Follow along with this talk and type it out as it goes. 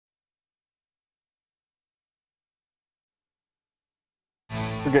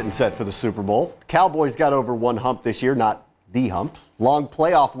We're getting set for the Super Bowl. Cowboys got over one hump this year, not the hump. Long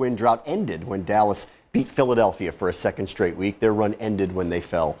playoff win drought ended when Dallas beat Philadelphia for a second straight week. Their run ended when they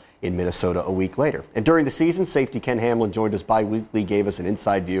fell in Minnesota a week later. And during the season, safety Ken Hamlin joined us bi-weekly, gave us an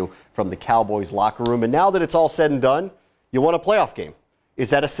inside view from the Cowboys locker room. And now that it's all said and done, you won a playoff game.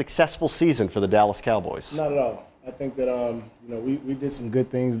 Is that a successful season for the Dallas Cowboys? Not at all. I think that we did some good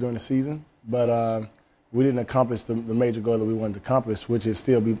things during the season, but we didn't accomplish the major goal that we wanted to accomplish, which is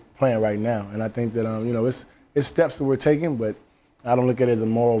still be playing right now. And I think that it's steps that we're taking, but I don't look at it as a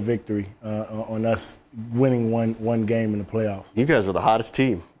moral victory on us winning one game in the playoffs. You guys were the hottest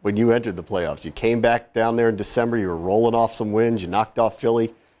team when you entered the playoffs. You came back down there in December. You were rolling off some wins. You knocked off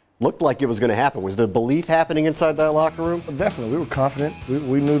Philly. Looked like it was going to happen. Was the belief happening inside that locker room? Definitely. We were confident.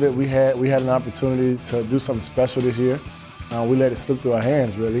 We knew that we had an opportunity to do something special this year. We let it slip through our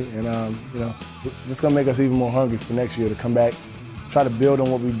hands, really, and just going to make us even more hungry for next year to come back, try to build on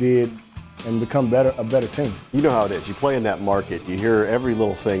what we did, and become a better team. You know how it is. You play in that market. You hear every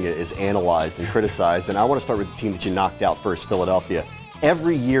little thing is analyzed and criticized. And I want to start with the team that you knocked out first, Philadelphia.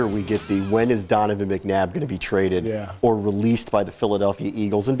 Every year we get the when is Donovan McNabb going to be traded or released by the Philadelphia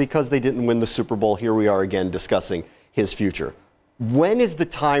Eagles. And because they didn't win the Super Bowl, here we are again discussing his future. When is the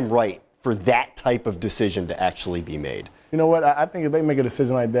time right for that type of decision to actually be made? You know what? I think if they make a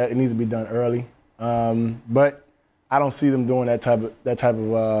decision like that, it needs to be done early. But I don't see them doing that type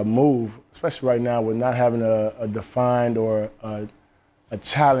of move, especially right now with not having a defined or a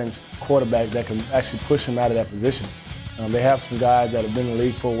challenged quarterback that can actually push him out of that position. They have some guys that have been in the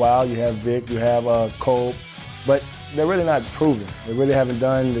league for a while. You have Vic, you have Cole, but they're really not proven. They really haven't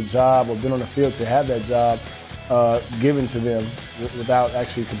done the job or been on the field to have that job given to them without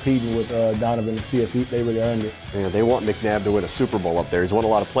actually competing with Donovan to see if they really earned it. Yeah, they want McNabb to win a Super Bowl up there. He's won a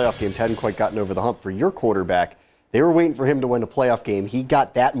lot of playoff games, hadn't quite gotten over the hump. For your quarterback, they were waiting for him to win a playoff game. He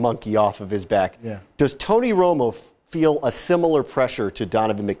got that monkey off of his back. Yeah. Does Tony Romo feel a similar pressure to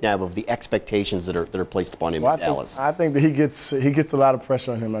Donovan McNabb of the expectations that are placed upon him in Dallas? I think that he gets a lot of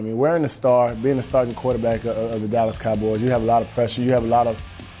pressure on him. I mean, wearing the star, being the starting quarterback of the Dallas Cowboys, you have a lot of pressure. You have a lot of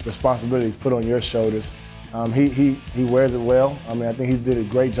responsibilities put on your shoulders. He wears it well. I mean, I think he did a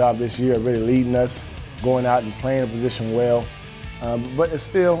great job this year of really leading us, going out and playing a position well. But we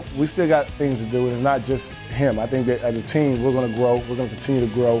still got things to do, and it's not just him. I think that as a team, we're going to grow. We're going to continue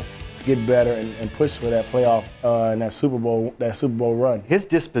to grow, get better, and push for that playoff and that Super Bowl run. His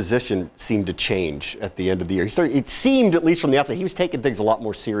disposition seemed to change at the end of the year. It seemed, at least from the outside, he was taking things a lot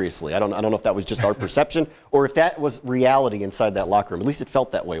more seriously. I don't know if that was just our perception or if that was reality inside that locker room. At least it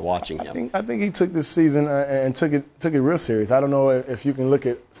felt that way watching him. I think he took this season and took it real serious. I don't know if you can look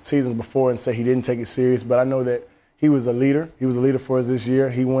at seasons before and say he didn't take it serious, but I know that he was a leader. He was a leader for us this year.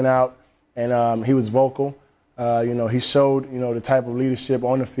 He went out and he was vocal. He showed, the type of leadership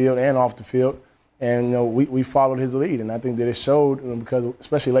on the field and off the field. And, we followed his lead. And I think that it showed because,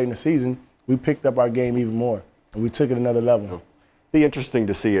 especially late in the season, we picked up our game even more. And we took it another level. It'd be interesting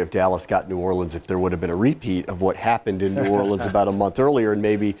to see if Dallas got New Orleans, if there would have been a repeat of what happened in New Orleans about a month earlier. And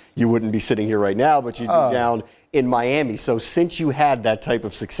maybe you wouldn't be sitting here right now, but you'd be down in Miami. So since you had that type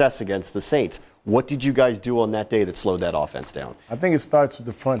of success against the Saints, what did you guys do on that day that slowed that offense down? I think it starts with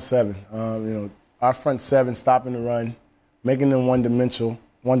the front seven. Our front seven stopping the run, making them one-dimensional,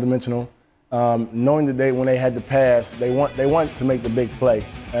 knowing that when they had to pass, they want to make the big play.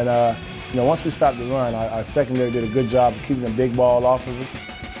 And once we stopped the run, our secondary did a good job of keeping the big ball off of us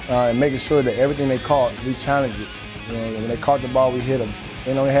and making sure that everything they caught, we challenged it. When they caught the ball, we hit them.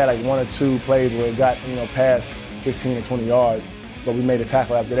 They only had like one or two plays where it got past 15 or 20 yards, but we made a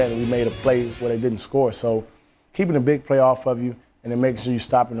tackle after that and we made a play where they didn't score. So keeping the big play off of you, and then making sure you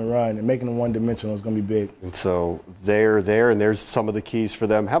stop in the run and making them one-dimensional is going to be big. And so they're there, and there's some of the keys for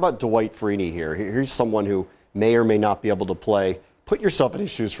them. How about Dwight Freeney here? Here's someone who may or may not be able to play. Put yourself in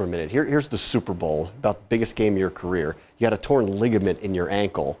his shoes for a minute. Here's the Super Bowl, about the biggest game of your career. You got a torn ligament in your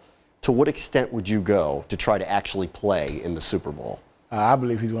ankle. To what extent would you go to try to actually play in the Super Bowl? I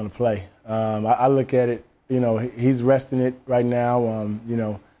believe he's going to play. I look at it, he's resting it right now.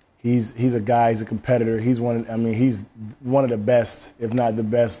 He's a guy, he's a competitor. He's one of the best, if not the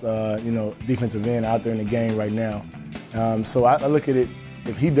best, defensive end out there in the game right now. So I look at it,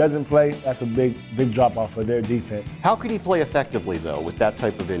 if he doesn't play, that's a big drop-off for their defense. How could he play effectively, though, with that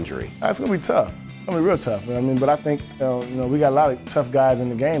type of injury? It's going to be tough. It's going to be real tough. But I think, we got a lot of tough guys in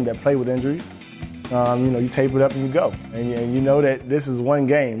the game that play with injuries. You tape it up and you go. And you know that this is one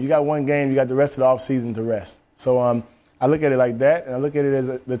game. You got one game, you got the rest of the offseason to rest. So I look at it like that, and I look at it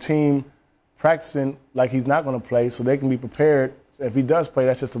as the team practicing like he's not going to play so they can be prepared So if he does play,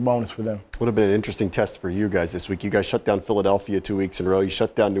 that's just a bonus for them. Would have been an interesting test for you guys this week. You guys shut down Philadelphia 2 weeks in a row. You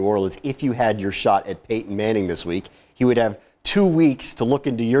shut down New Orleans. If you had your shot at Peyton Manning this week, he would have 2 weeks to look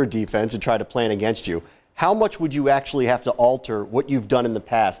into your defense and try to plan against you. How much would you actually have to alter what you've done in the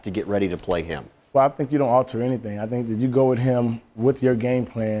past to get ready to play him? Well, I think you don't alter anything. I think that you go with him with your game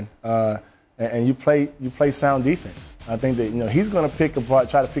plan, and you play sound defense. I think that he's going to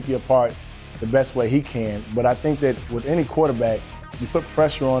try to pick you apart the best way he can. But I think that with any quarterback, you put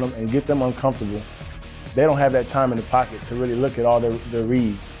pressure on them and get them uncomfortable. They don't have that time in the pocket to really look at all their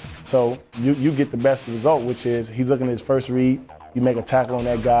reads. So you get the best result, which is he's looking at his first read. You make a tackle on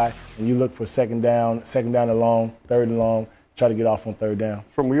that guy, and you look for second down and long, third and long, try to get off on third down.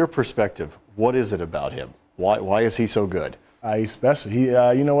 From your perspective, what is it about him? Why is he so good? He's special.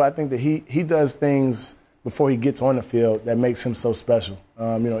 You know what? I think that he does things before he gets on the field that makes him so special.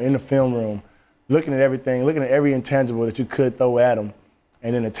 In the film room, looking at everything, looking at every intangible that you could throw at him,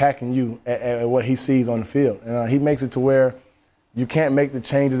 and then attacking you at what he sees on the field. And he makes it to where you can't make the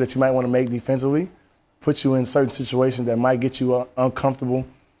changes that you might want to make defensively, puts you in certain situations that might get you uncomfortable.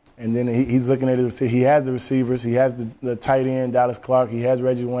 And then he's looking at it. He has the receivers. He has the tight end, Dallas Clark. He has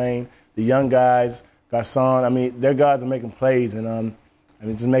Reggie Wayne, the young guys, Garcon. Their guys are making plays, and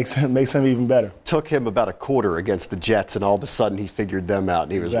it just makes him even better. Took him about a quarter against the Jets, and all of a sudden he figured them out,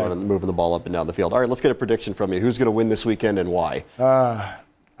 and he was moving the ball up and down the field. All right, let's get a prediction from you. Who's going to win this weekend and why?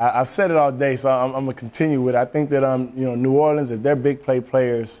 I've said it all day, so I'm going to continue with it. I think that New Orleans, if their big play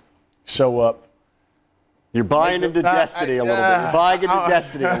players show up, you're buying into destiny a little bit. You're buying into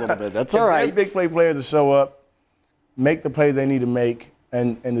destiny a little bit. That's all right. If their big play players to show up, make the plays they need to make,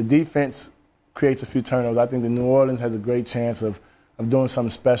 and the defense creates a few turnovers, I think the New Orleans has a great chance of doing something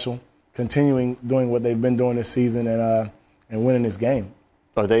special, continuing doing what they've been doing this season and winning this game.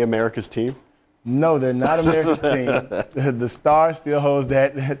 Are they America's team? No, they're not America's team. The Star still holds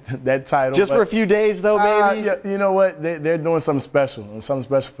that title. Just for a few days, though, maybe? You know what? They're doing something special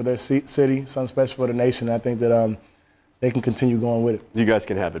for their city, something special for the nation. I think that they can continue going with it. You guys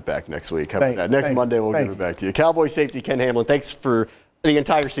can have it back next week. How about that? Next Monday, we'll give it back to you. Cowboy safety Ken Hamlin, thanks for the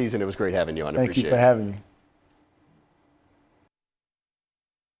entire season. It was great having you on. Thank you for having me.